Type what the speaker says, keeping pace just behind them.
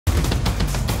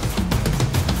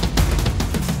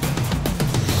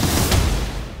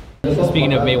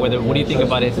Speaking of Mayweather, what do you think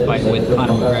about his fight with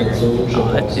Conor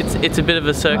McGregor? It's a bit of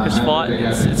a circus fight.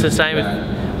 It's the same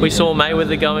if we saw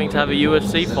Mayweather going to have a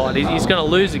UFC fight. He's going to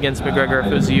lose against McGregor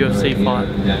if it was a UFC fight.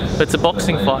 But it's a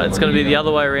boxing fight. It's going to be the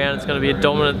other way around. It's going to be a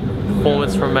dominant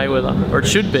performance from Mayweather, or it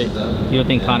should be. You don't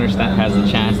think Conor has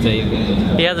a chance to?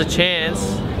 He has a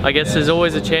chance. I guess there's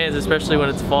always a chance, especially when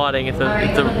it's fighting. If the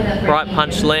right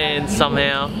punch lands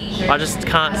somehow, I just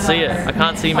can't see it. I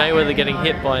can't see Mayweather getting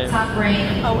hit by him.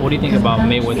 What do you think about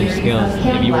Mayweather's skills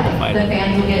if you were to fight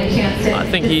him? I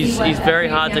think he's very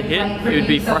hard to hit. It would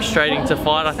be frustrating to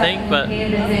fight, I think, but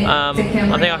I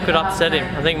think I could upset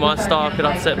him. I think my style could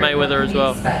upset Mayweather as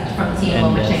well.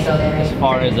 And as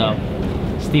far as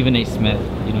Stephen A. Smith,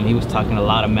 he was talking a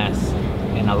lot of mess,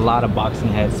 and a lot of boxing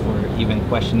heads were even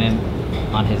questioning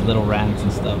on his little rants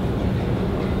and stuff.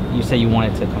 You say you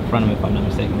wanted to confront him, if I'm not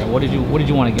mistaken, right? What did you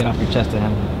want to get off your chest to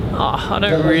him? I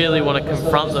don't really want to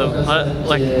confront them.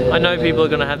 I know people are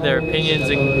going to have their opinions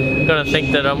and going to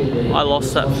think that I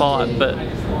lost that fight, but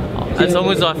as long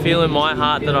as I feel in my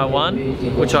heart that I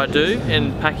won, which I do,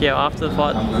 and Pacquiao after the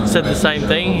fight said the same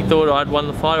thing, he thought I'd won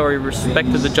the fight, or he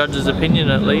respected the judge's opinion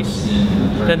at least,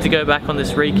 then to go back on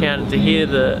this recount and to hear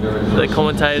the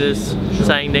commentators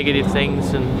saying negative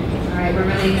things, and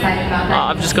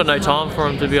I've just got no time for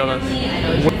him, to be honest.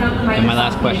 And my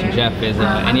last question, Jeff, is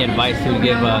any advice you would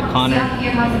give Conor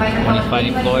when he's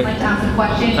fighting Floyd?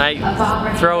 Hey,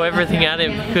 throw everything at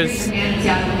him, because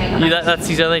that's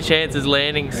his only chance, is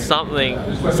landing something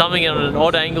at an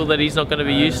odd angle that he's not going to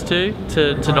be used to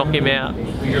knock him out.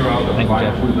 Thank you,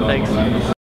 Jeff.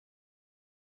 Thanks.